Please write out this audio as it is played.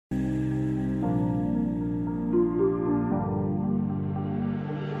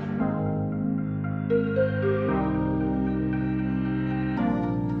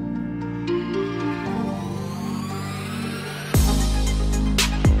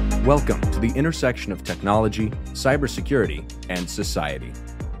Welcome to the intersection of technology, cybersecurity, and society.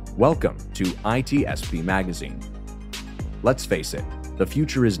 Welcome to ITSP Magazine. Let's face it, the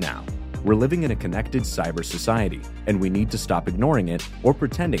future is now. We're living in a connected cyber society, and we need to stop ignoring it or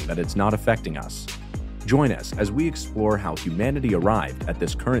pretending that it's not affecting us. Join us as we explore how humanity arrived at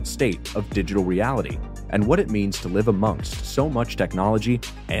this current state of digital reality and what it means to live amongst so much technology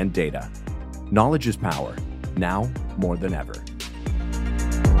and data. Knowledge is power, now more than ever.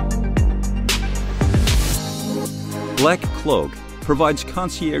 Black Cloak provides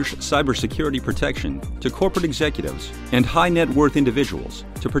concierge cybersecurity protection to corporate executives and high net worth individuals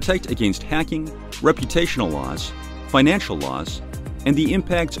to protect against hacking, reputational loss, financial loss, and the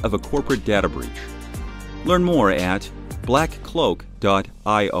impacts of a corporate data breach. Learn more at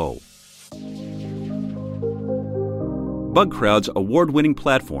blackcloak.io. BugCrowd's award-winning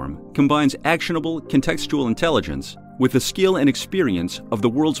platform combines actionable contextual intelligence with the skill and experience of the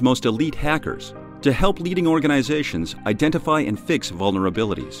world's most elite hackers to help leading organizations identify and fix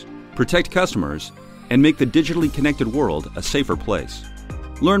vulnerabilities, protect customers, and make the digitally connected world a safer place.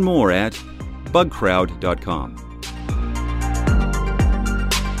 Learn more at bugcrowd.com.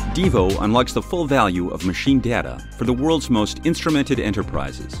 Devo unlocks the full value of machine data for the world's most instrumented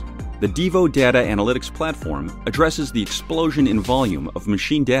enterprises. The Devo Data Analytics Platform addresses the explosion in volume of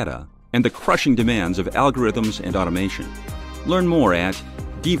machine data and the crushing demands of algorithms and automation. Learn more at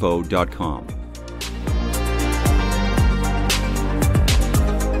devo.com.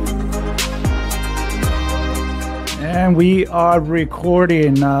 And we are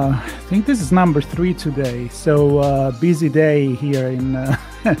recording, I think this is number 3 today. So busy day here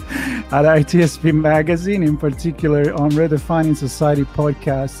at ITSP Magazine, in particular on Redefining Society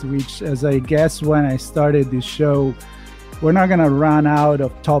Podcast, which, as I guess when I started this show, we're not going to run out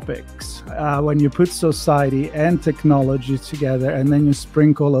of topics. When you put society and technology together and then you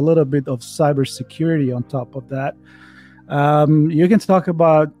sprinkle a little bit of cybersecurity on top of that, you can talk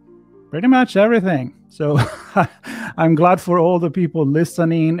about pretty much everything. So I'm glad for all the people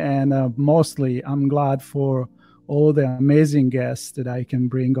listening, and mostly I'm glad for all the amazing guests that I can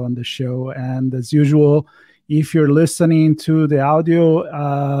bring on the show. And as usual, if you're listening to the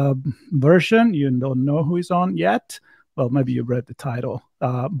audio version, you don't know who is on yet. Well, maybe you read the title.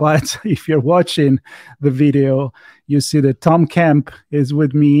 But if you're watching the video, you see that Tom Kemp is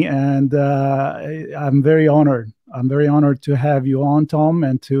with me, and I'm very honored. I'm very honored to have you on, Tom,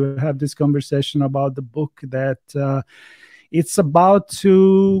 and to have this conversation about the book that it's about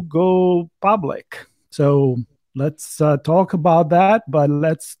to go public. So let's talk about that, but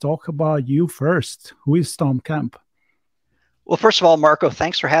let's talk about you first. Who is Tom Kemp? Well, first of all, Marco,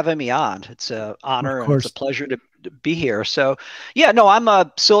 thanks for having me on. It's an honor and it's a pleasure to be here. So, I'm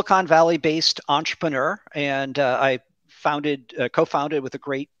a Silicon Valley-based entrepreneur, and I co-founded with a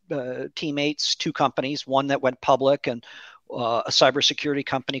great teammates 2 companies, one that went public and a cybersecurity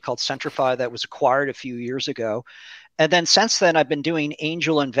company called Centrify that was acquired a few years ago. And then since then, I've been doing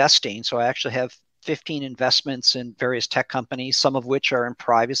angel investing. So I actually have 15 investments in various tech companies, some of which are in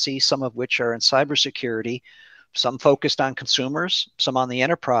privacy, some of which are in cybersecurity, some focused on consumers, some on the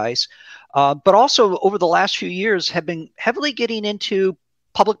enterprise. But also over the last few years have been heavily getting into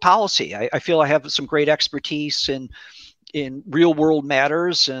public policy. I feel I have some great expertise in real world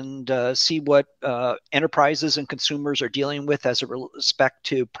matters and see what enterprises and consumers are dealing with as a respect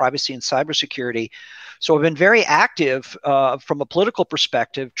to privacy and cybersecurity. So I've been very active from a political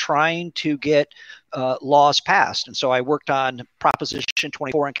perspective, trying to get laws passed. And so I worked on Proposition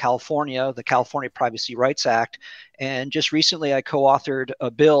 24 in California, the California Privacy Rights Act. And just recently I co-authored a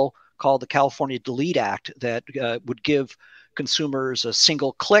bill called the California Delete Act that would give consumers a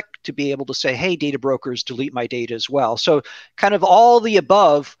single click to be able to say, hey, data brokers, delete my data as well. So kind of all the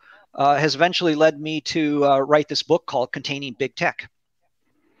above has eventually led me to write this book called Containing Big Tech.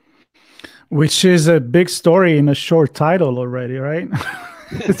 Which is a big story in a short title already, right?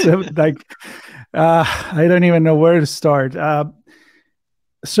 It's I don't even know where to start.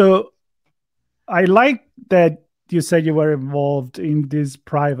 So I like that you said you were involved in this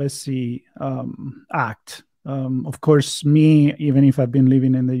privacy act. Of course, me, even if I've been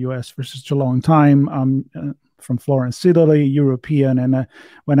living in the US for such a long time, I'm from Florence, Italy, European. And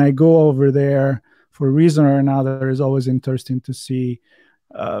when I go over there, for a reason or another, it's always interesting to see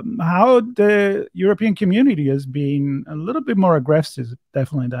how the European community has been a little bit more aggressive,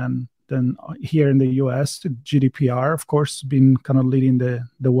 definitely, than here in the US. GDPR, of course, been kind of leading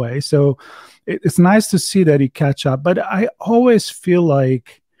the way. So it's nice to see that it catch up. But I always feel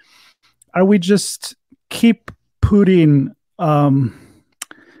like, are we just keep putting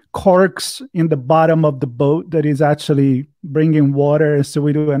corks in the bottom of the boat that is actually bringing water. So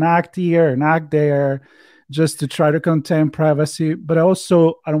we do an act here, an act there, just to try to contain privacy. But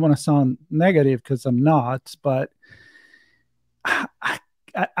also, I don't want to sound negative because I'm not, but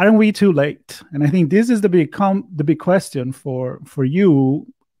aren't we too late? And I think this is the big question for you,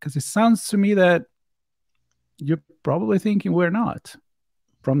 because it sounds to me that you're probably thinking we're not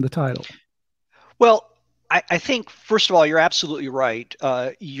from the title. Well, I think, first of all, you're absolutely right.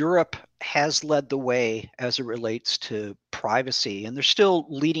 Europe has led the way as it relates to privacy, and they're still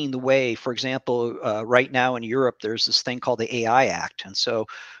leading the way. For example, right now in Europe, there's this thing called the AI Act. And so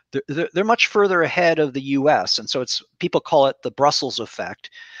they're much further ahead of the US. And so people call it the Brussels effect.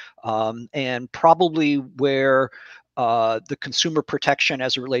 And probably where the consumer protection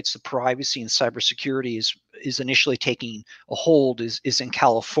as it relates to privacy and cybersecurity is initially taking a hold is in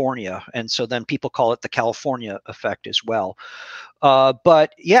California. And so then people call it the California effect as well.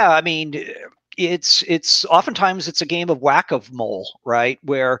 But yeah, I mean, it's oftentimes it's a game of whack-a-mole, right?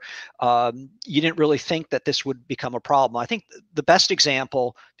 Where you didn't really think that this would become a problem. I think the best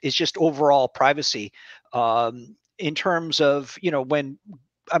example is just overall privacy in terms of,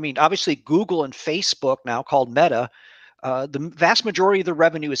 obviously Google and Facebook, now called Meta, the vast majority of the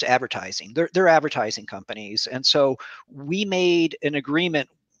revenue is advertising. They're advertising companies. And so we made an agreement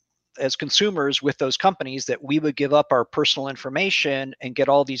as consumers with those companies that we would give up our personal information and get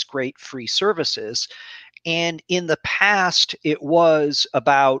all these great free services. And in the past, it was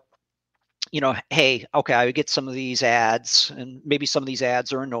about, hey, okay, I would get some of these ads, and maybe some of these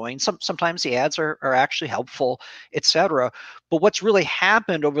ads are annoying. Sometimes the ads are actually helpful, etc. But what's really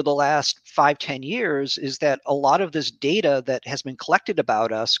happened over the last 5-10 years is that a lot of this data that has been collected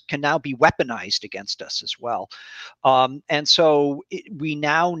about us can now be weaponized against us as well. And so we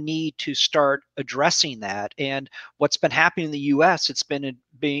now need to start addressing that. And what's been happening in the US, it's been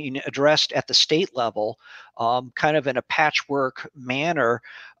being addressed at the state level, kind of in a patchwork manner.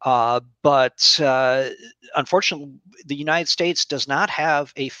 But unfortunately, the United States does not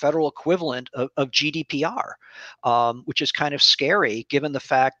have a federal equivalent of GDPR, which is kind of scary given the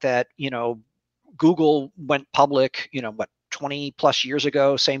fact that, Google went public, 20 plus years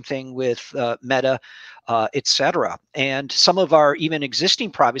ago, same thing with Meta, et cetera. And some of our even existing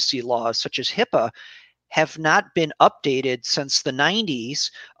privacy laws, such as HIPAA, have not been updated since the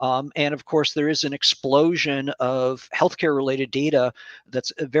 90s. And of course, there is an explosion of healthcare related data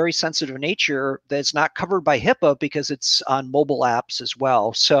that's a very sensitive nature that's not covered by HIPAA because it's on mobile apps as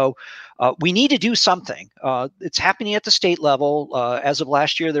well. So we need to do something. It's happening at the state level. As of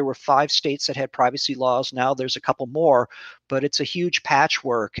last year, there were 5 states that had privacy laws. Now there's a couple more, but it's a huge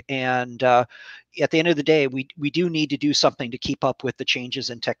patchwork. And at the end of the day, we do need to do something to keep up with the changes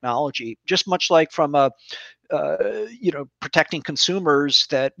in technology, just much like from protecting consumers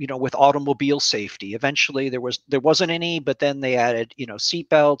that, with automobile safety. Eventually there wasn't any, but then they added,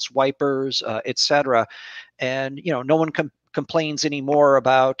 seatbelts, wipers, et cetera. And, no one complains anymore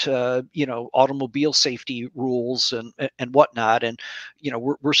about, automobile safety rules and whatnot. And,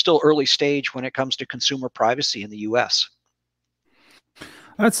 we're still early stage when it comes to consumer privacy in the US.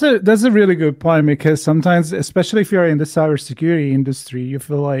 That's a really good point, because sometimes, especially if you're in the cybersecurity industry, you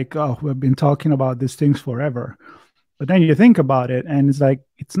feel like, oh, we've been talking about these things forever. But then you think about it and it's like,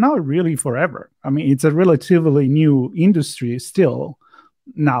 it's not really forever. I mean, it's a relatively new industry still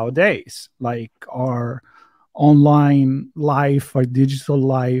nowadays, like our online life, our digital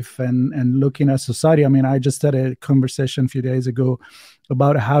life, and looking at society. I mean, I just had a conversation a few days ago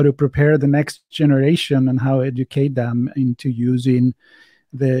about how to prepare the next generation and how educate them into using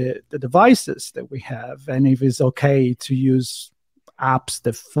the devices that we have, and if it's okay to use apps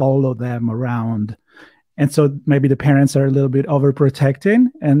that follow them around. And so maybe the parents are a little bit overprotecting.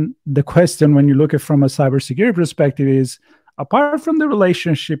 And the question, when you look at it from a cybersecurity perspective, is, apart from the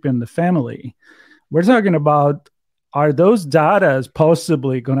relationship in the family, we're talking about, are those data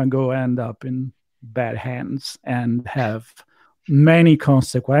possibly going to go end up in bad hands and have many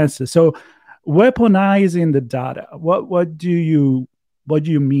consequences? So weaponizing the data, what do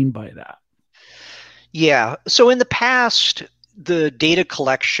you mean by that? Yeah. So in the past, the data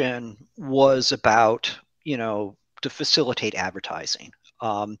collection was about, to facilitate advertising.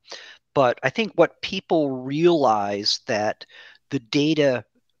 But I think what people realized, that the data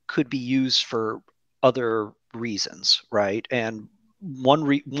could be used for other reasons, right? And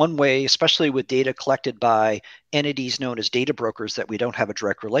one way, especially with data collected by entities known as data brokers that we don't have a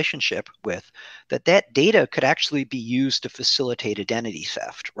direct relationship with, that data could actually be used to facilitate identity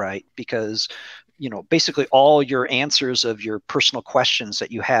theft, right? Because basically all your answers of your personal questions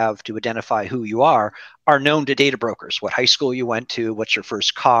that you have to identify who you are known to data brokers. What high school you went to, what's your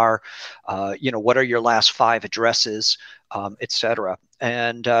first car, what are your last 5 addresses, et cetera.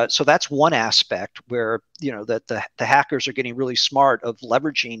 And so that's one aspect where, that the hackers are getting really smart of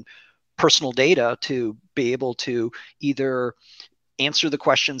leveraging personal data to be able to either answer the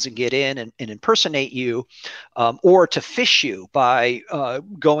questions and get in and impersonate you, or to phish you by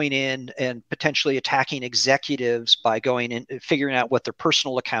going in and potentially attacking executives by going in, figuring out what their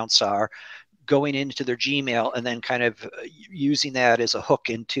personal accounts are, going into their Gmail, and then kind of using that as a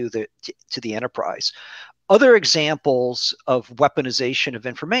hook into the enterprise. Other examples of weaponization of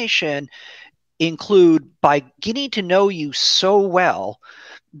information include by getting to know you so well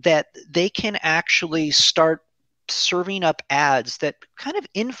that they can actually start serving up ads that kind of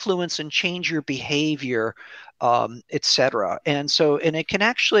influence and change your behavior, et cetera. And it can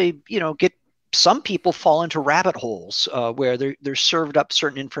actually, get some people fall into rabbit holes where they're served up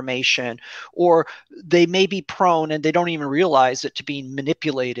certain information, or they may be prone and they don't even realize it to being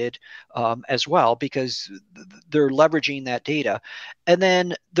manipulated as well, because they're leveraging that data. And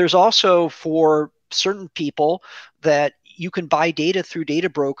then there's also for certain people that you can buy data through data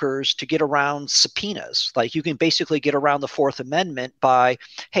brokers to get around subpoenas. Like you can basically get around the Fourth Amendment by,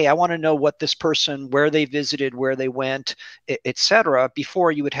 hey, I want to know what this person, where they visited, where they went, et cetera.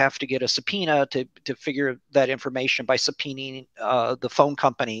 Before you would have to get a subpoena to figure that information by subpoenaing the phone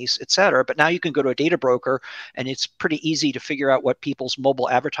companies, et cetera. But now you can go to a data broker and it's pretty easy to figure out what people's mobile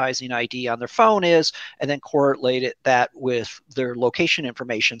advertising ID on their phone is, and then correlate that with their location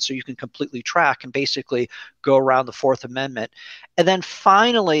information. So you can completely track and basically go around the Fourth Amendment. And then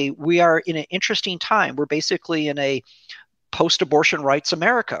finally, we are in an interesting time. We're basically in a post-abortion rights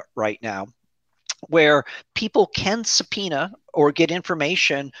America right now, where people can subpoena or get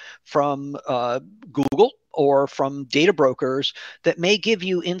information from Google or from data brokers that may give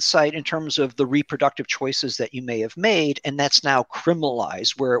you insight in terms of the reproductive choices that you may have made. And that's now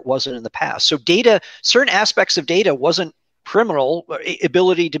criminalized where it wasn't in the past. So data, certain aspects of data wasn't criminal,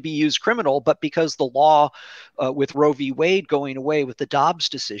 ability to be used criminal, but because the law with Roe v. Wade going away with the Dobbs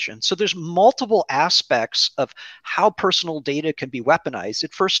decision. So there's multiple aspects of how personal data can be weaponized.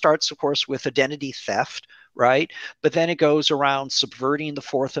 It first starts, of course, with identity theft, right? But then it goes around subverting the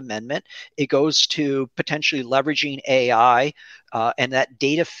Fourth Amendment. It goes to potentially leveraging AI and that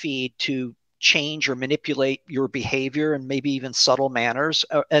data feed to change or manipulate your behavior in maybe even subtle manners.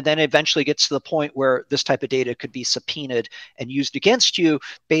 And then eventually gets to the point where this type of data could be subpoenaed and used against you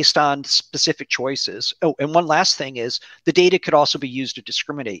based on specific choices. Oh, and one last thing is the data could also be used to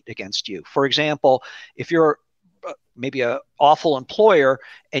discriminate against you. For example, if you're maybe an awful employer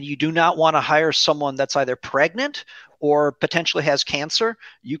and you do not want to hire someone that's either pregnant or potentially has cancer,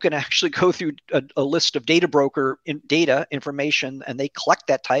 you can actually go through a list of data broker data information, and they collect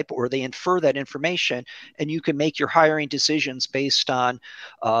that type or they infer that information, and you can make your hiring decisions based on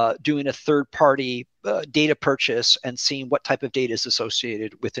doing a third-party data purchase and seeing what type of data is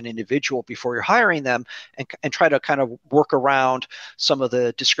associated with an individual before you're hiring them, and try to kind of work around some of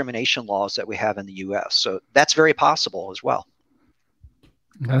the discrimination laws that we have in the U.S. So that's very possible as well.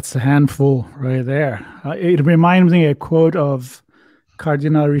 That's a handful right there. It reminds me a quote of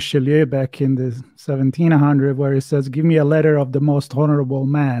Cardinal Richelieu back in the 1700, where he says, "Give me a letter of the most honorable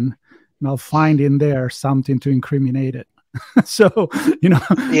man, and I'll find in there something to incriminate it." So,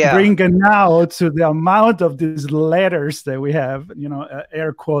 bring it now to the amount of these letters that we have,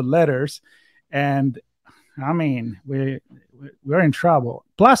 air quote letters, and I mean, we're in trouble.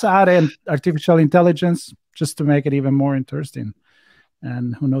 Plus, add in artificial intelligence just to make it even more interesting.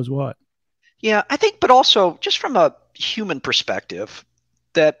 And who knows what. Yeah, I think, but also just from a human perspective,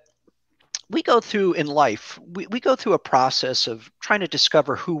 that we go through in life, we go through a process of trying to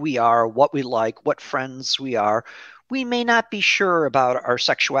discover who we are, what we like, what friends we are. We may not be sure about our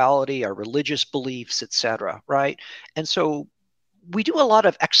sexuality, our religious beliefs, etc., right? And so we do a lot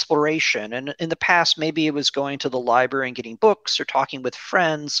of exploration. And in the past, maybe it was going to the library and getting books or talking with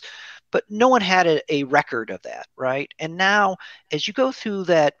friends, but no one had a record of that, right? And now, as you go through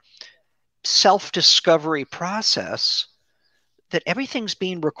that self-discovery process, that everything's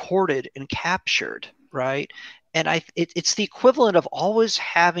being recorded and captured, right? And it's the equivalent of always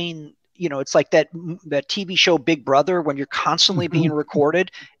having, it's like that TV show Big Brother, when you're constantly being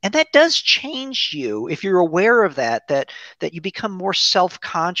recorded, and that does change you if you're aware of that you become more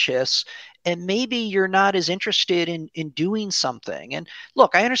self-conscious. And maybe you're not as interested in doing something. And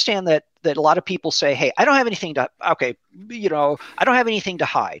look, I understand that a lot of people say, hey, I don't have anything to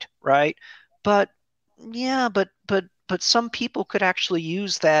hide, right? But yeah, but some people could actually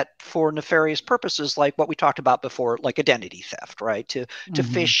use that for nefarious purposes, like what we talked about before, like identity theft, right? To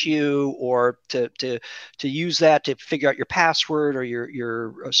phish you, or to use that to figure out your password or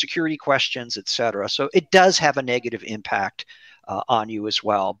your security questions, etc. So it does have a negative impact on you as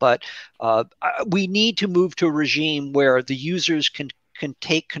well. But we need to move to a regime where the users can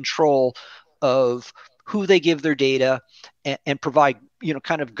take control of who they give their data, and provide,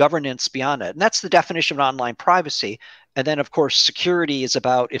 kind of governance beyond it. And that's the definition of online privacy. And then, of course, security is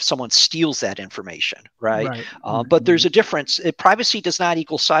about if someone steals that information, right? But there's a difference. Privacy does not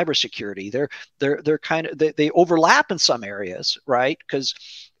equal cybersecurity. They're kind of, they overlap in some areas, right? Because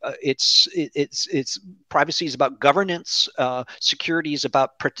it's privacy is about governance. Security is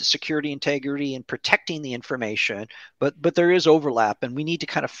about security, integrity, and protecting the information. But there is overlap, and we need to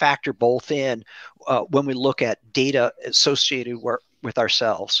kind of factor both in when we look at data associated with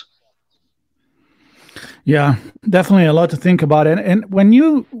ourselves. Yeah, definitely a lot to think about. And when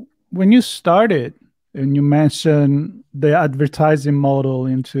you started and you mentioned the advertising model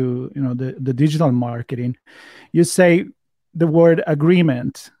into the digital marketing, you say the word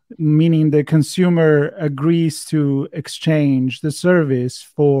agreement, meaning the consumer agrees to exchange the service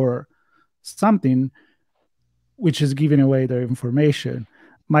for something which is giving away their information.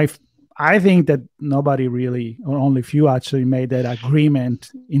 I think that nobody really, or only few actually, made that agreement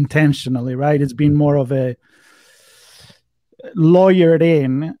intentionally, right? It's been more of a lawyered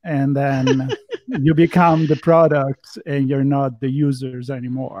in, and then you become the product and you're not the users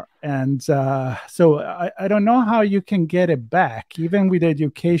anymore. And so I don't know how you can get it back, even with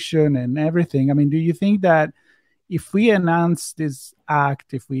education and everything. I mean, do you think that if we announce this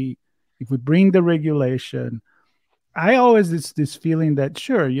act, if we bring the regulation, I always this feeling that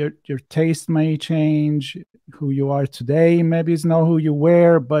sure, your taste may change, who you are today maybe is not who you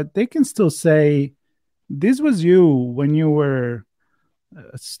were, but they can still say this was you when you were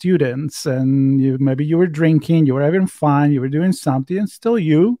students, and maybe you were drinking, you were having fun, you were doing something, and still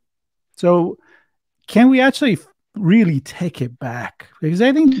you. So can we actually really take it back? Because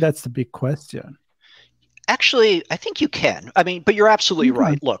I think that's the big question. Actually, I think you can. I mean, but you're absolutely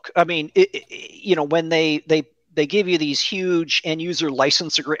right. Look, I mean, when they give you these huge end user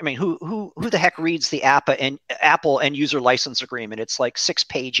license agreement. I mean, who the heck reads the Apple end user license agreement? It's like 6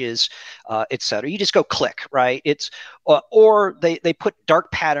 pages, et cetera. You just go click, right? It's or they put dark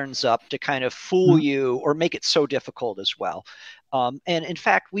patterns up to kind of fool you or make it so difficult as well. And in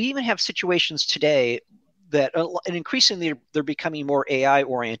fact, we even have situations today that, and increasingly they're becoming more AI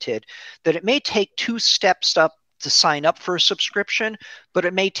oriented, that it may take 2 steps up to sign up for a subscription, but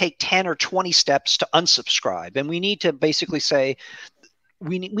it may take 10 or 20 steps to unsubscribe. And we need to basically say,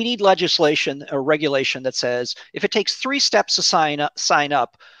 we need legislation or regulation that says if it takes 3 steps to sign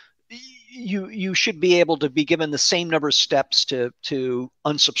up, you should be able to be given the same number of steps to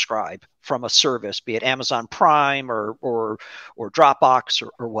unsubscribe from a service, be it Amazon Prime or Dropbox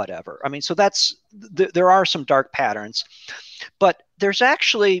or whatever. I mean, so there are some dark patterns, but there's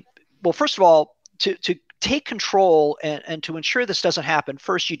actually, well, first of all, to take control and to ensure this doesn't happen,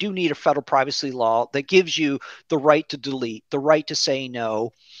 first, you do need a federal privacy law that gives you the right to delete, the right to say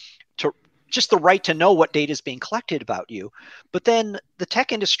no, just the right to know what data is being collected about you. But then the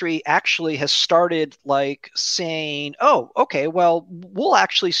tech industry actually has started like saying, oh, okay, well, we'll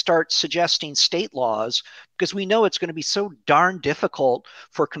actually start suggesting state laws because we know it's going to be so darn difficult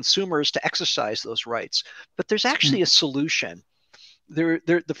for consumers to exercise those rights. But there's actually a solution.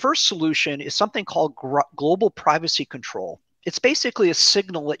 The first solution is something called global privacy control. It's basically a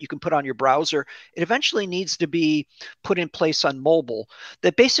signal that you can put on your browser. It eventually needs to be put in place on mobile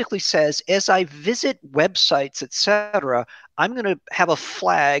that basically says, as I visit websites, etc., I'm going to have a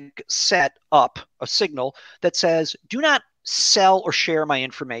flag set up, a signal that says, do not sell or share my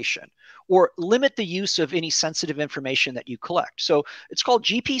information, or limit the use of any sensitive information that you collect. So it's called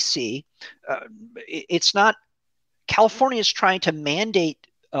GPC. It's not, California is trying to mandate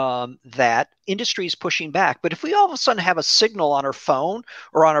that. Industry is pushing back. But if we all of a sudden have a signal on our phone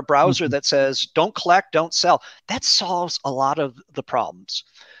or on our browser that says, don't collect, don't sell, that solves a lot of the problems.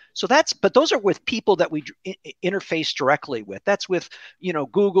 So but those are with people that we interface directly with. That's with,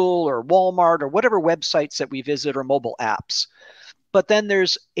 Google or Walmart or whatever websites that we visit or mobile apps. But then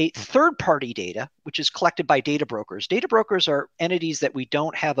there's a third-party data, which is collected by data brokers. Data brokers are entities that we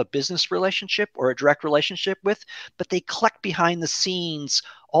don't have a business relationship or a direct relationship with, but they collect behind the scenes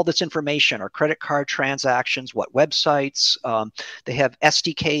all this information, our credit card transactions, what websites. They have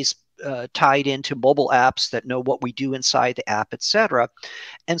SDKs tied into mobile apps that know what we do inside the app, et cetera.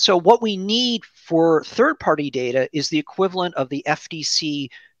 And so what we need for third-party data is the equivalent of the FTC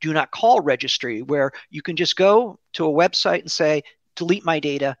do not call registry, where you can just go to a website and say, delete my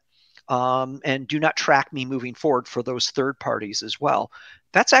data, and do not track me moving forward for those third parties as well.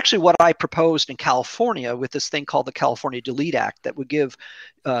 That's actually what I proposed in California with this thing called the California Delete Act that would give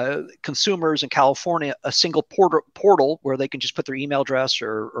consumers in California a single portal where they can just put their email address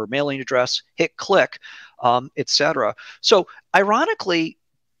or mailing address, hit click, et cetera. So ironically,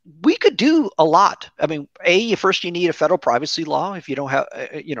 we could do a lot. I mean, first you need a federal privacy law if you don't have,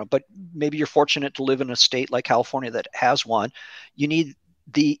 but maybe you're fortunate to live in a state like California that has one. You need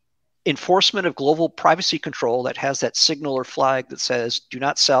the enforcement of global privacy control that has that signal or flag that says, do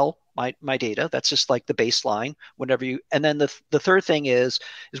not sell my data. That's just like the baseline whenever you, and then the third thing is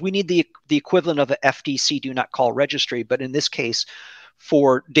we need the equivalent of a FTC do not call registry, but in this case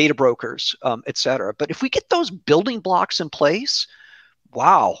for data brokers, et cetera. But if we get those building blocks in place,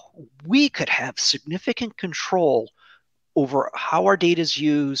 wow, we could have significant control over how our data is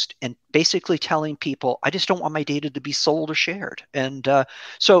used and basically telling people, I just don't want my data to be sold or shared. And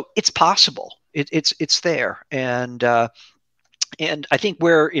so it's possible. It's there. And I think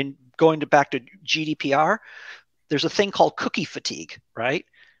we're in going back to GDPR, there's a thing called cookie fatigue, right?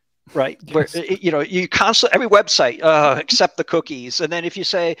 Right. Yes. Where, you constantly, every website, accept the cookies. And then if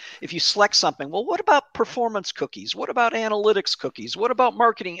you select something, well, what about performance cookies? What about analytics cookies? What about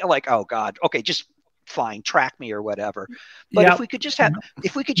marketing? Like, oh God, okay, just fine, track me or whatever. But if we could just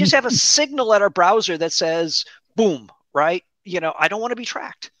have a signal at our browser that says, boom, right? I don't want to be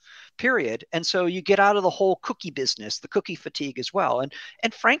tracked, period. And so you get out of the whole cookie business, the cookie fatigue as well.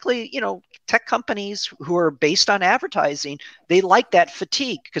 And frankly, tech companies who are based on advertising, they like that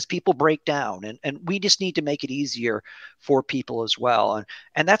fatigue because people break down, and we just need to make it easier for people as well.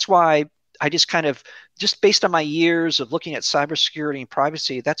 And that's why I just based on my years of looking at cybersecurity and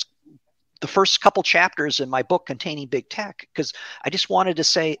privacy, that's the first couple chapters in my book Containing Big Tech, because I just wanted to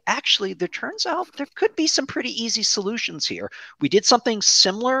say, actually, there turns out there could be some pretty easy solutions here. We did something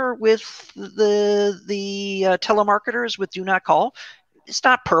similar with the telemarketers with Do Not Call. It's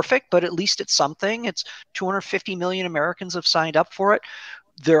not perfect, but at least it's something. It's 250 million Americans have signed up for it.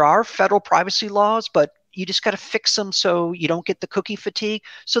 There are federal privacy laws, but you just got to fix them so you don't get the cookie fatigue.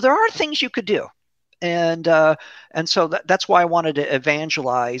 So there are things you could do. And so that's why I wanted to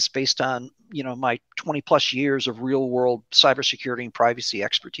evangelize based on, my 20 plus years of real world cybersecurity and privacy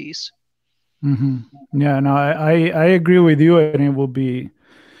expertise. Mm-hmm. Yeah, no, I agree with you, and it will be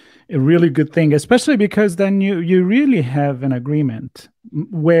a really good thing, especially because then you really have an agreement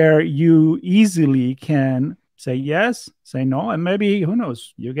where you easily can say yes, say no, and maybe, who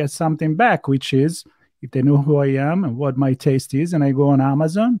knows, you get something back, which is if they know who I am and what my taste is, and I go on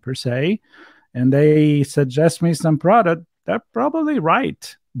Amazon per se, and they suggest me some product, they're probably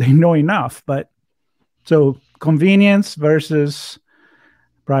right. They know enough. But so convenience versus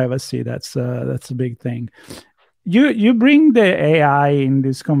privacy, that's a big thing. You bring the AI in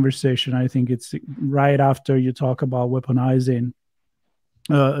this conversation. I think it's right after you talk about weaponizing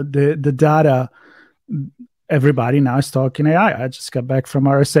the data. Everybody now is talking AI. I just got back from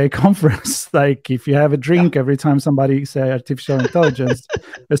RSA conference. Like, if you have a drink every time somebody say artificial intelligence,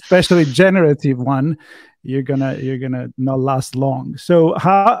 especially generative one, you're gonna not last long. So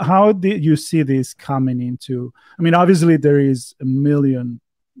how did you see this coming into? I mean, obviously there is a million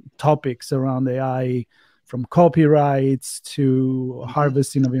topics around AI, from copyrights to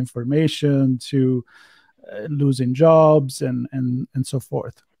harvesting of information to losing jobs and so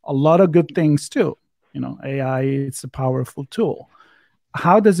forth. A lot of good things too. AI, it's a powerful tool.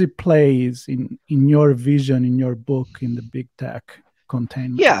 How does it play in your vision, in your book, in the big tech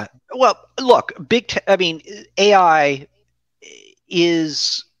containment? Yeah, well, look, AI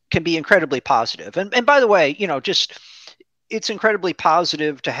can be incredibly positive. And by the way, it's incredibly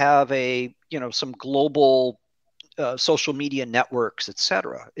positive to have some global social media networks, et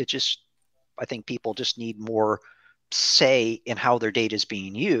cetera. I think people just need more say in how their data is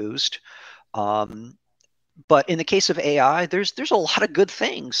being used. But in the case of AI, there's a lot of good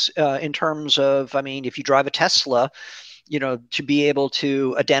things in terms of, if you drive a Tesla, to be able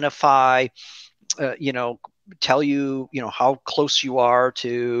to identify, tell you, how close you are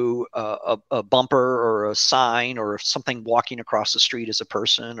to a bumper or a sign or something walking across the street as a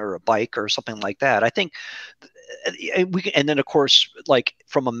person or a bike or something like that. I think and then of course, like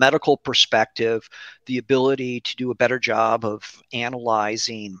from a medical perspective, the ability to do a better job of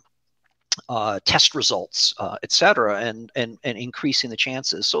analyzing test results, et cetera, and increasing the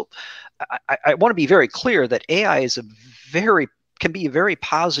chances. So I want to be very clear that AI can be a very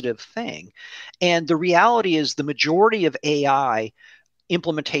positive thing. And the reality is the majority of AI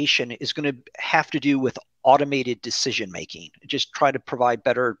implementation is going to have to do with automated decision making. Just try to provide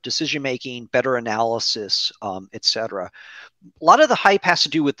better decision making, better analysis, etc. A lot of the hype has to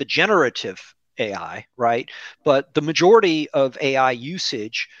do with the generative AI, right? But the majority of AI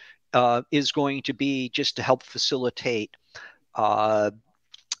usage is going to be just to help facilitate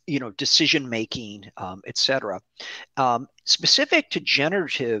decision making, etc. Specific to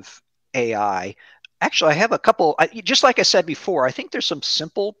generative AI, actually, I have a couple. Just like I said before, I think there's some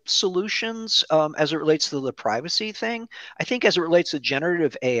simple solutions as it relates to the privacy thing. I think as it relates to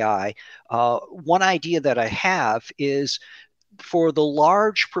generative AI, one idea that I have is for the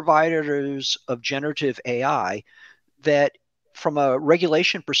large providers of generative AI, that from a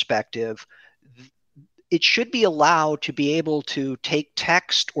regulation perspective, it should be allowed to be able to take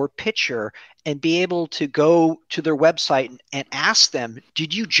text or picture and be able to go to their website and ask them,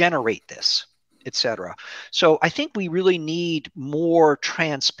 did you generate this, etc. So I think we really need more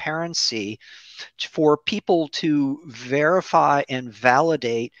transparency for people to verify and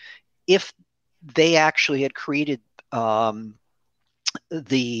validate if they actually had created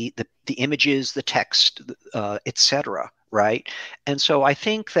the images, the text, etc. Right. And so I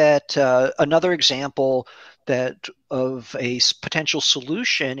think that another example that of a potential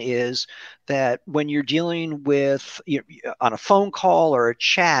solution is that when you're dealing with on a phone call or a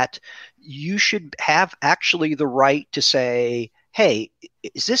chat, you should have actually the right to say, hey,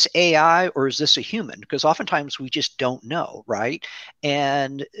 is this AI or is this a human? Because oftentimes we just don't know, right?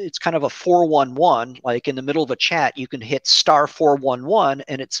 And it's kind of a 411, like in the middle of a chat, you can hit star 411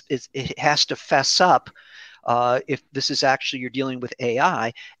 and it has to fess up if this is actually you're dealing with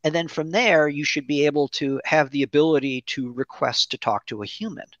AI. And then from there, you should be able to have the ability to request to talk to a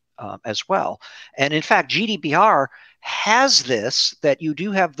human as well. And in fact, GDPR has this, that you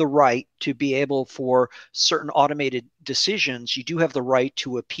do have the right to be able, for certain automated decisions, you do have the right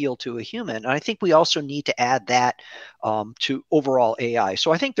to appeal to a human. And I think we also need to add that to overall AI.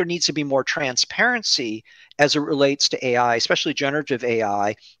 So I think there needs to be more transparency as it relates to AI, especially generative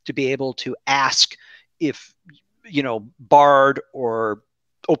AI, to be able to ask if, Bard or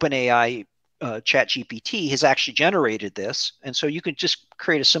OpenAI ChatGPT has actually generated this. And so you can just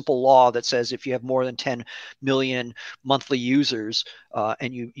create a simple law that says if you have more than 10 million monthly users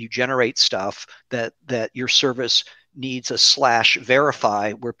and you generate stuff, that your service needs a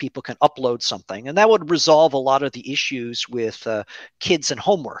 /verify where people can upload something. And that would resolve a lot of the issues with kids and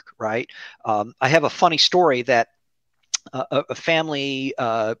homework, right? I have a funny story that a family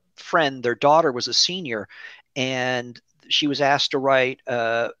friend, their daughter was a senior, and she was asked to write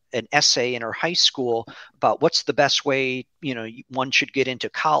an essay in her high school about what's the best way, one should get into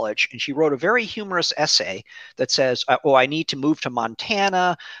college. And she wrote a very humorous essay that says, I need to move to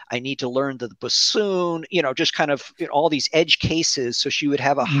Montana. I need to learn the bassoon, just kind of all these edge cases so she would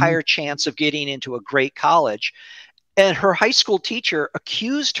have a higher chance of getting into a great college. And her high school teacher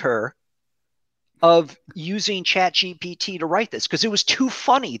accused her of using ChatGPT to write this because it was too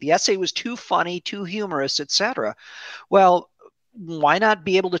funny. The essay was too funny, too humorous, etc. Well, why not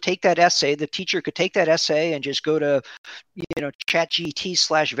be able to take that essay? The teacher could take that essay and just go to, ChatGPT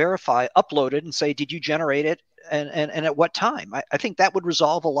 /verify, upload it, and say, "Did you generate it? And at what time?" I think that would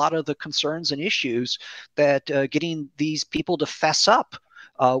resolve a lot of the concerns and issues that getting these people to fess up.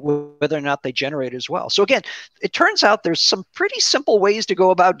 Whether or not they generate as well. So again, it turns out there's some pretty simple ways to go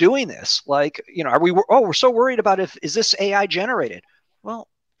about doing this. Like, we're so worried about is this AI generated? Well,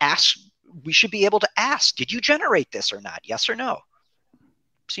 we should be able to ask, did you generate this or not? Yes or no?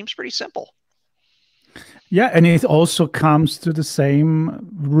 Seems pretty simple. Yeah, and it also comes to the same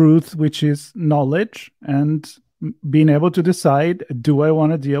root, which is knowledge and being able to decide, do I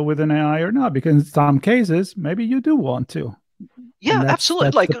want to deal with an AI or not? Because in some cases, maybe you do want to. Yeah,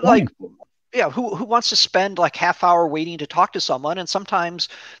 absolutely. Who wants to spend like half hour waiting to talk to someone? And sometimes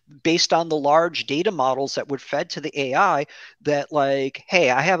based on the large data models that were fed to the AI, that like,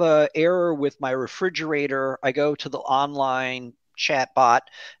 hey, I have an error with my refrigerator. I go to the online chatbot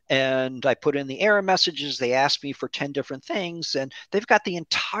and I put in the error messages. They ask me for 10 different things, and they've got the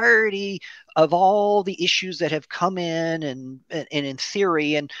entirety of all the issues that have come in and in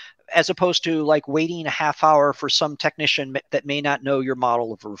theory, and as opposed to like waiting a half hour for some technician that may not know your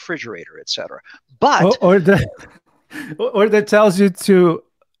model of a refrigerator, et cetera. But or that tells you to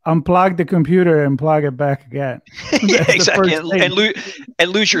unplug the computer and plug it back again. Exactly,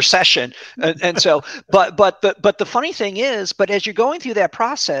 and lose your session. And so, but the funny thing is, but as you're going through that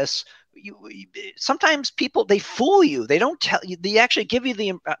process, sometimes people, they fool you. They don't tell you. They actually give you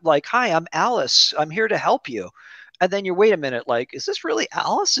the like, "Hi, I'm Alice. I'm here to help you." And then you're, wait a minute, like, is this really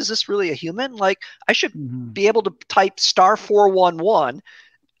Alice? Is this really a human? Like, I should be able to type *411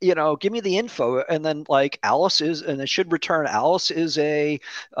 give me the info. And then like and it should return Alice is a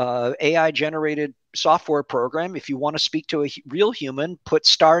AI generated software program. If you want to speak to a real human, put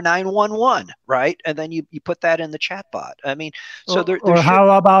 *911, right? And then you put that in the chatbot. I mean, so or how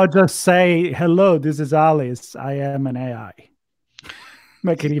about just say, hello, this is Alice. I am an AI.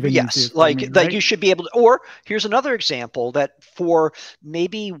 Make it even easier. Yes, like you should be able to. Or here's another example that for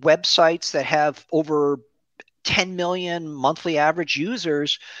maybe websites that have over 10 million monthly average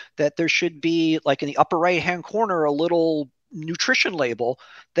users, that there should be like in the upper right hand corner a little nutrition label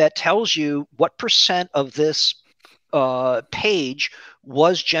that tells you what % of this page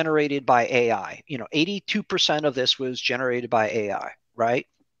was generated by AI. 82% of this was generated by AI, right?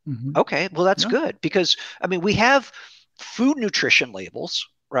 Mm-hmm. Okay, well that's good, because I mean we have food nutrition labels,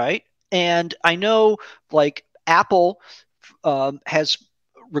 right? And I know like Apple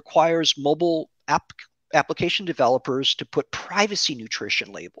requires mobile application developers to put privacy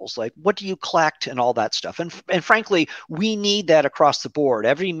nutrition labels, like what do you collect and all that stuff. And frankly, we need that across the board.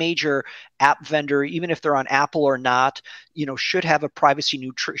 Every major app vendor, even if they're on Apple or not, should have a privacy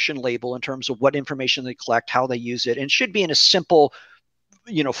nutrition label in terms of what information they collect, how they use it, and should be in a simple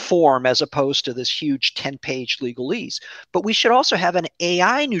form as opposed to this huge 10-page legalese. But we should also have an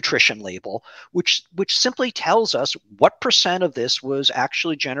AI nutrition label, which simply tells us what % of this was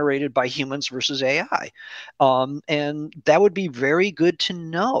actually generated by humans versus AI. And that would be very good to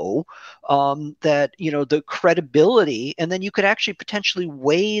know that, the credibility, and then you could actually potentially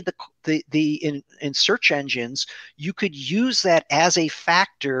weigh in search engines, you could use that as a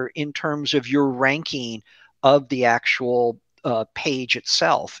factor in terms of your ranking of the actual page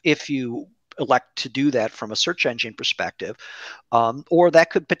itself, if you elect to do that from a search engine perspective, or that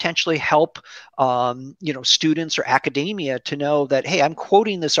could potentially help students or academia to know that, hey, I'm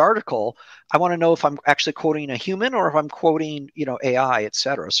quoting this article. I want to know if I'm actually quoting a human or if I'm quoting AI, et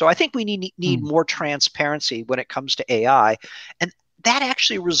cetera. So I think we need more transparency when it comes to AI, and that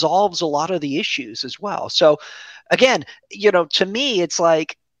actually resolves a lot of the issues as well. So again, to me, it's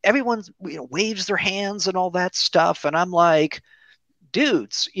like everyone waves their hands and all that stuff. And I'm like,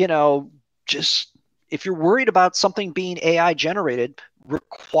 dudes, just if you're worried about something being AI generated,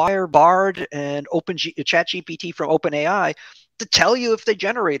 require Bard and ChatGPT from OpenAI to tell you if they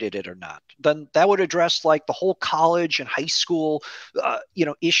generated it or not. Then that would address like the whole college and high school,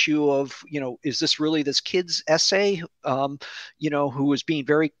 issue of, is this really this kid's essay, who was being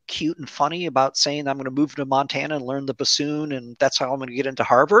very cute and funny about saying, I'm going to move to Montana and learn the bassoon, and that's how I'm going to get into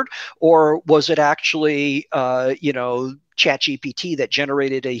Harvard? Or was it actually, ChatGPT that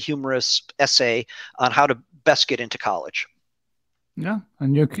generated a humorous essay on how to best get into college? Yeah,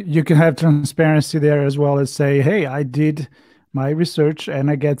 and you can have transparency there as well as say, hey, I did my research and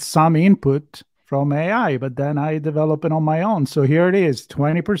I get some input from AI, but then I develop it on my own. So here it is,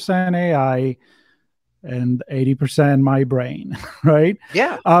 20% AI and 80% my brain, right?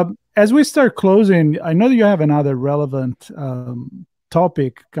 Yeah. As we start closing, I know that you have another relevant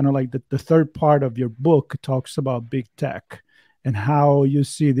topic, kind of like the third part of your book talks about big tech and how you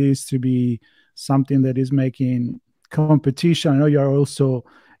see this to be something that is making competition. I know you're also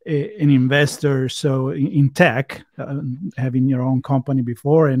an investor, so in tech, having your own company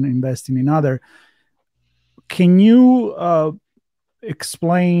before and investing in other. Can you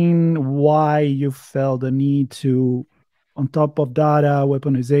explain why you felt the need to, on top of data,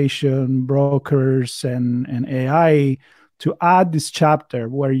 weaponization, brokers, and AI, to add this chapter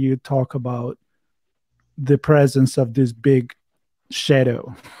where you talk about the presence of this big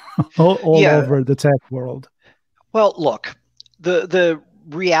shadow all over the tech world? Well, look, the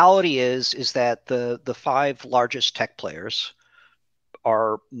reality is that the 5 largest tech players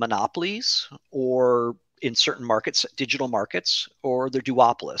are monopolies, or in certain markets, digital markets, or they're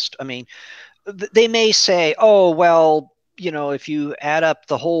duopolist. I mean, they may say, oh, well, if you add up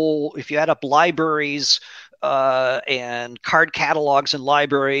libraries and card catalogs and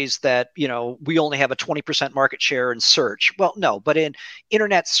libraries, that, we only have a 20% market share in search. Well, no, but in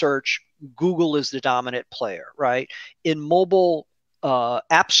internet search, Google is the dominant player, right? In mobile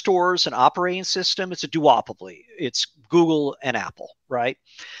app stores and operating system, it's a duopoly. It's Google and Apple, right?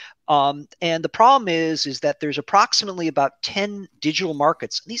 And the problem is that there's approximately about 10 digital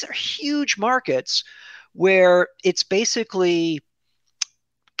markets. These are huge markets where it's basically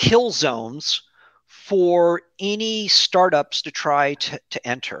kill zones for any startups to try to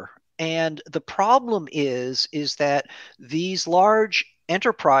enter. And the problem is that these large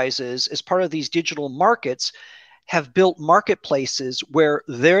enterprises, as part of these digital markets, have built marketplaces where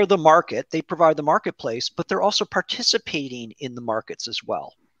they're the market, they provide the marketplace, but they're also participating in the markets as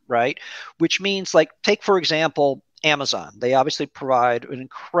well, right? Which means, like, take, for example, Amazon. They obviously provide an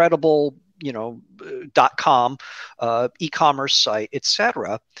incredible, .com, e-commerce site,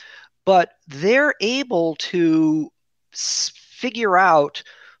 etc. But they're able to figure out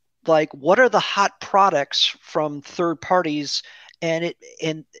like what are the hot products from third parties, and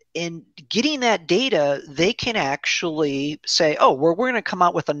in getting that data, they can actually say, oh, we're going to come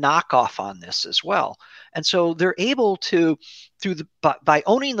out with a knockoff on this as well. And so they're able to, by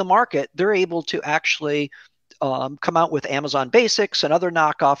owning the market, they're able to actually come out with Amazon Basics and other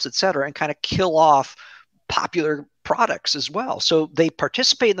knockoffs, et cetera, and kind of kill off popular products as well. So they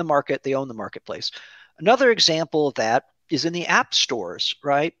participate in the market, they own the marketplace. Another example of that is in the app stores,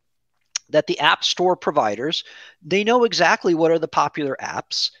 right? That the app store providers, they know exactly what are the popular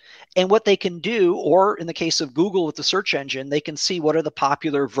apps and what they can do, or in the case of Google with the search engine, they can see what are the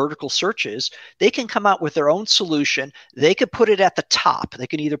popular vertical searches. They can come out with their own solution. They could put it at the top. They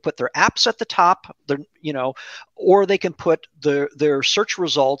can either put their apps at the top, or they can put their search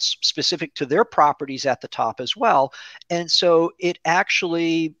results specific to their properties at the top as well. And so it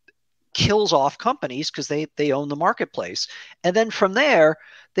actually kills off companies because they own the marketplace. And then from there,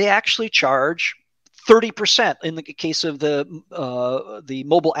 they actually charge 30%. In the case of the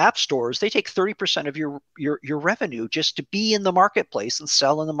mobile app stores, they take 30% of your revenue just to be in the marketplace and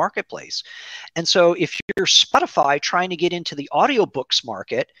sell in the marketplace. And so if you're Spotify trying to get into the audiobooks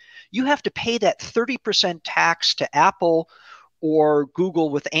market, you have to pay that 30% tax to Apple or Google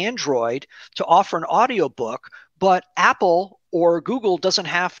with Android to offer an audiobook, but Apple or Google doesn't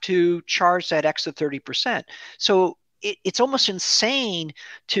have to charge that extra 30%. So it's almost insane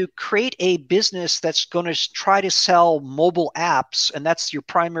to create a business that's going to try to sell mobile apps, and that's your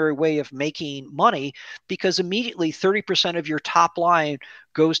primary way of making money, because immediately 30% of your top line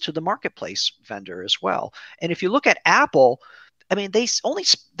goes to the marketplace vendor as well. And if you look at Apple, I mean,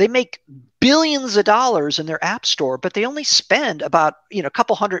 they make billions of dollars in their app store, but they only spend about a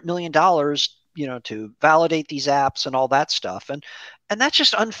couple $100 million to validate these apps and all that stuff. And that's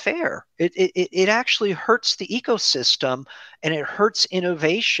just unfair. It actually hurts the ecosystem and it hurts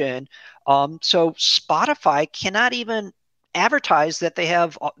innovation. So Spotify cannot even advertise that they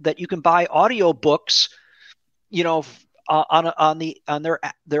have that you can buy audiobooks, on their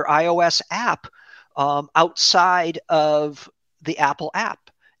iOS app outside of the Apple app.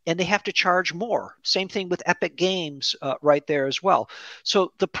 And they have to charge more. Same thing with Epic Games right there as well.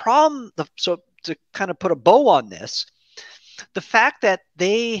 So the problem, so to kind of put a bow on this, the fact that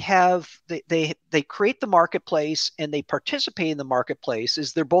they create the marketplace and they participate in the marketplace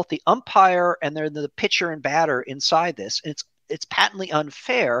is they're both the umpire and they're the pitcher and batter inside this. And it's patently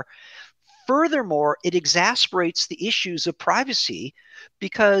unfair. Furthermore, it exacerbates the issues of privacy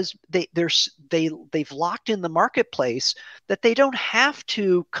because they've locked in the marketplace that they don't have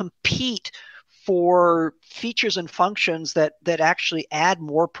to compete for features and functions that actually add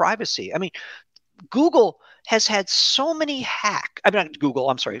more privacy. I mean, Google has had so many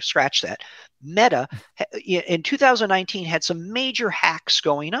scratch that. Meta in 2019 had some major hacks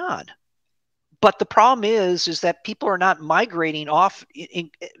going on. But the problem is that people are not migrating off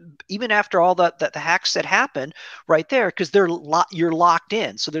even after all the hacks that happen right there, because you're locked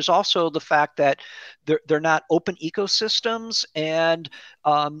in. So there's also the fact that they're not open ecosystems, and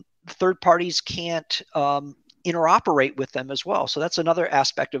third parties can't interoperate with them as well. So that's another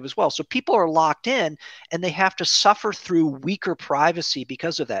aspect of it as well. So people are locked in and they have to suffer through weaker privacy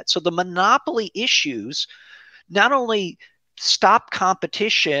because of that. So the monopoly issues not only stop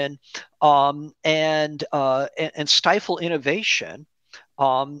competition and stifle innovation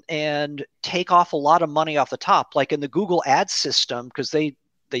and take off a lot of money off the top, like in the Google ad system, because they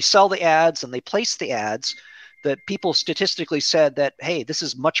sell the ads and they place the ads, that people statistically said that, hey, this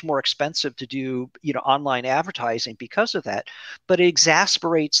is much more expensive to do online advertising because of that. But it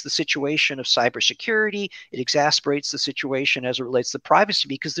exasperates the situation of cybersecurity. It exasperates the situation as it relates to privacy,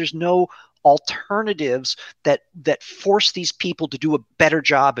 because there's no alternatives that force these people to do a better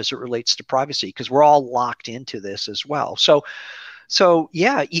job as it relates to privacy, because we're all locked into this as well. So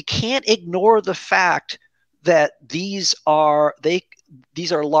yeah, you can't ignore the fact that these are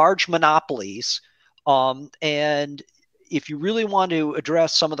large monopolies. And if you really want to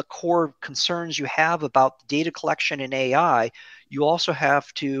address some of the core concerns you have about data collection and AI, you also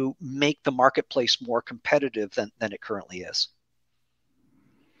have to make the marketplace more competitive than it currently is.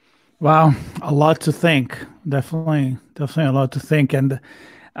 Wow, a lot to think. Definitely a lot to think. And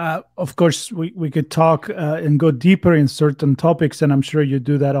of course, we could talk and go deeper in certain topics, and I'm sure you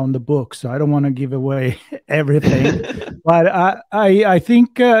do that on the book. So I don't want to give away everything, but I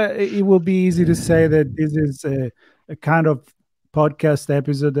think it will be easy to say that this is a kind of podcast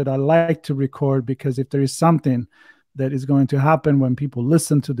episode that I like to record, because if there is something that is going to happen when people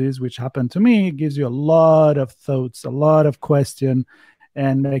listen to this, which happened to me. It gives you a lot of thoughts, a lot of questions,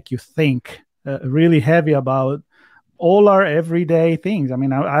 and make you think really heavy about all our everyday things. I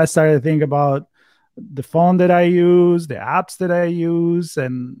mean, I started to think about the phone that I use, the apps that I use,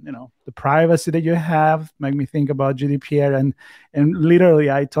 and the privacy that you have. Make me think about GDPR, and literally,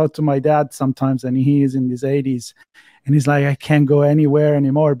 I talk to my dad sometimes, and he is in his 80s, and he's like, I can't go anywhere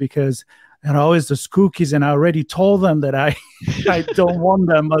anymore because there are always those cookies, and I already told them that I don't want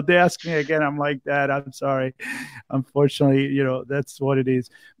them, but they ask me again. I'm like, Dad, I'm sorry. Unfortunately, that's what it is.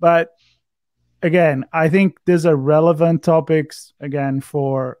 But again, I think these are relevant topics, again,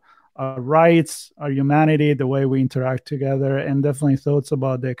 for our rights, our humanity, the way we interact together, and definitely thoughts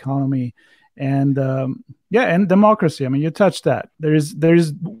about the economy and and democracy. I mean, you touched that.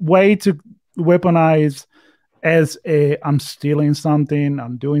 There's way to weaponize as I'm stealing something,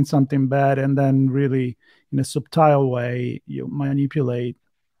 I'm doing something bad, and then really in a subtle way, you manipulate,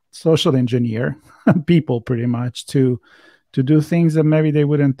 social engineer people pretty much to do things that maybe they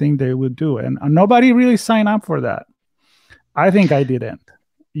wouldn't think they would do. And nobody really signed up for that. I think I didn't.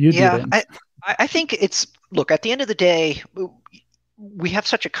 You didn't. I think look, at the end of the day, we have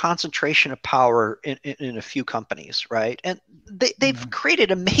such a concentration of power in a few companies, right? And they've created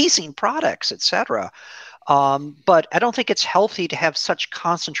amazing products, et cetera. But I don't think it's healthy to have such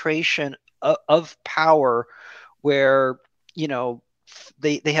concentration of power where,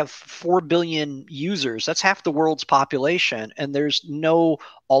 they have 4 billion users. That's half the world's population. And there's no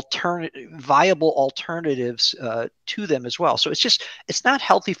viable alternatives to them as well. So it's not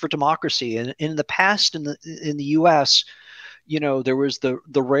healthy for democracy. And in the past, in the US, there was the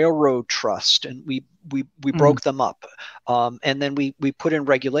railroad trust, and we broke them up, and then we put in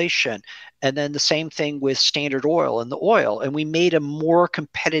regulation, and then the same thing with Standard Oil and the oil, and we made a more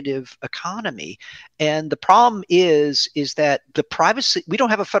competitive economy. And the problem is that the privacy, we don't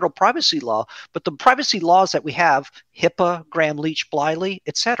have a federal privacy law, but the privacy laws that we have, HIPAA, Gramm-Leach, Bliley,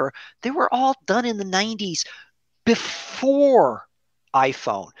 et cetera, they were all done in the 90s, before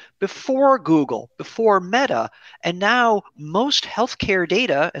iPhone, before Google, before Meta. And now most healthcare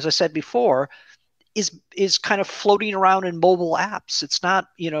data, as I said before, is kind of floating around in mobile apps. It's not,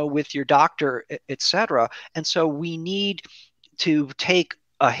 with your doctor, et cetera. And so we need to take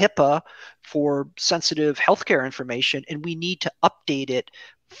a HIPAA for sensitive healthcare information, and we need to update it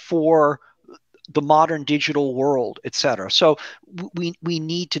for the modern digital world, et cetera. So we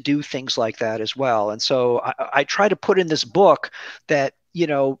need to do things like that as well. And so I try to put in this book that,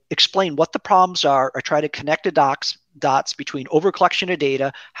 explain what the problems are. I try to connect the dots between overcollection of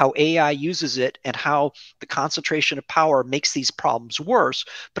data, how AI uses it, and how the concentration of power makes these problems worse.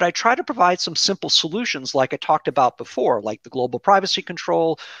 But I try to provide some simple solutions like I talked about before, like the global privacy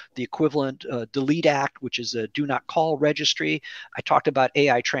control, the equivalent Delete Act, which is a do not call registry. I talked about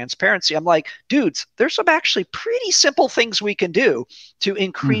AI transparency. I'm like, dudes, there's some actually pretty simple things we can do to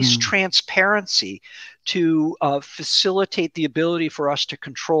increase transparency, to facilitate the ability for us to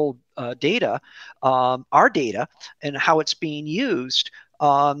control data, our data, and how it's being used.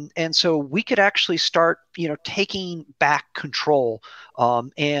 And so we could actually start, taking back control.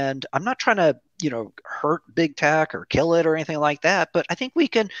 And I'm not trying to, hurt big tech or kill it or anything like that, but I think we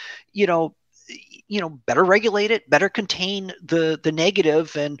can, better regulate it, better contain the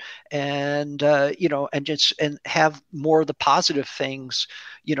negative, and have more of the positive things,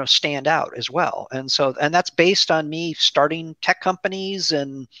 stand out as well. And that's based on me starting tech companies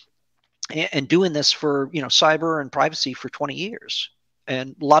and doing this for, cyber and privacy for 20 years.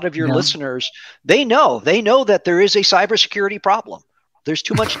 And a lot of your listeners, they know that there is a cybersecurity problem. There's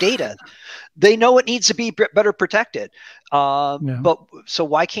too much data. They know it needs to be better protected. But so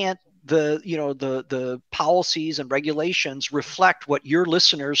why can't the policies and regulations reflect what your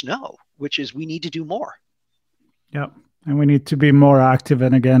listeners know, which is we need to do more. Yep. And we need to be more active.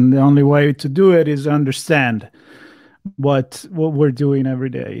 And again, the only way to do it is understand what we're doing every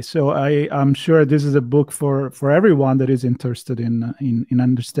day. So I'm sure this is a book for everyone that is interested in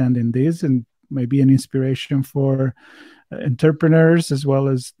understanding this, and maybe an inspiration for entrepreneurs as well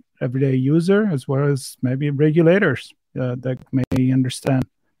as everyday user, as well as maybe regulators that may understand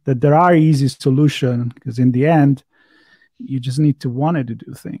that there are easy solutions, because in the end, you just need to want to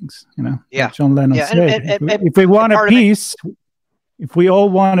do things, Like John Lennon said, if we want a peace, if we all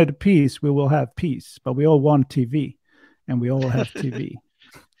wanted a peace, we will have peace, but we all want TV, and we all have TV.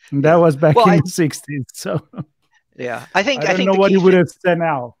 And that was back in the 60s. So I think don't know what he would have said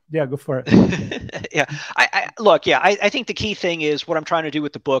now. Yeah, go for it. I think the key thing is what I'm trying to do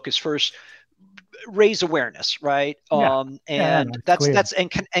with the book is first raise awareness, right? And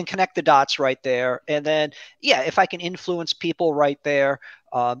connect the dots right there. And then, if I can influence people right there,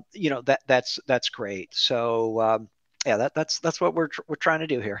 that's great. So, that's what we're trying to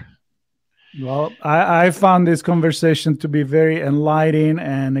do here. Well, I found this conversation to be very enlightening.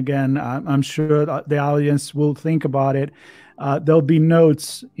 And again, I'm sure the audience will think about it. There'll be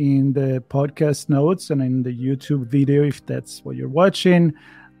notes in the podcast notes and in the YouTube video, if that's what you're watching,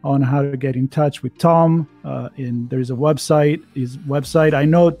 on how to get in touch with Tom. And there's his website. I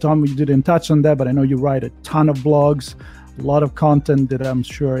know, Tom, you didn't touch on that, but I know you write a ton of blogs, a lot of content that I'm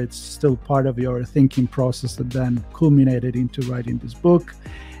sure it's still part of your thinking process that then culminated into writing this book.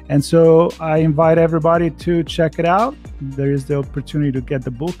 And so I invite everybody to check it out. There is the opportunity to get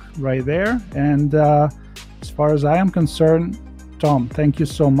the book right there. And as far as I am concerned, Tom, thank you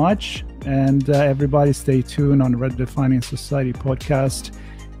so much. And everybody stay tuned on Redefining Society Podcast.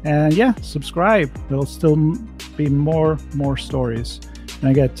 And subscribe. There'll still be more stories.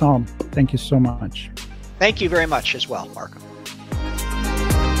 And again, Tom, thank you so much. Thank you very much as well, Marco.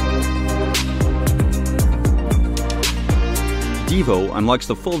 Devo unlocks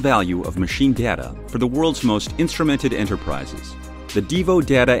the full value of machine data for the world's most instrumented enterprises. The Devo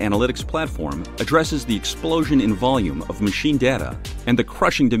Data Analytics Platform addresses the explosion in volume of machine data and the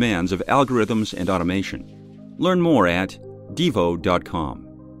crushing demands of algorithms and automation. Learn more at devo.com.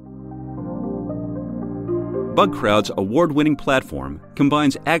 BugCrowd's award-winning platform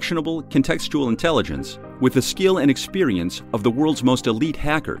combines actionable contextual intelligence with the skill and experience of the world's most elite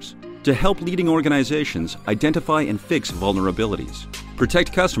hackers to help leading organizations identify and fix vulnerabilities,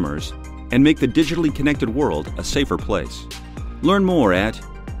 protect customers, and make the digitally connected world a safer place. Learn more at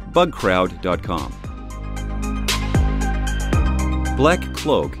bugcrowd.com. Black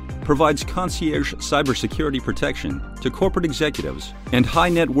Cloak provides concierge cybersecurity protection to corporate executives and high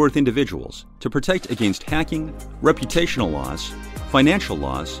net worth individuals to protect against hacking, reputational loss, financial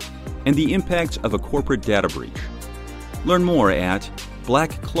loss, and the impacts of a corporate data breach. Learn more at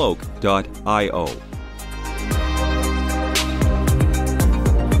blackcloak.io.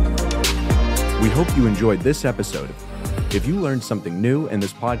 We hope you enjoyed this episode. If you learned something new and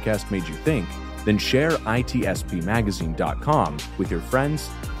this podcast made you think, then share itspmagazine.com with your friends,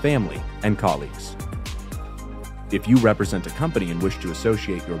 family, and colleagues. If you represent a company and wish to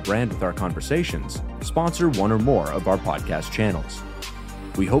associate your brand with our conversations, sponsor one or more of our podcast channels.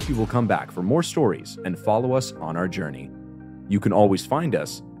 We hope you will come back for more stories and follow us on our journey. You can always find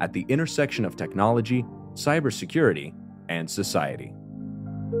us at the intersection of technology, cybersecurity, and society.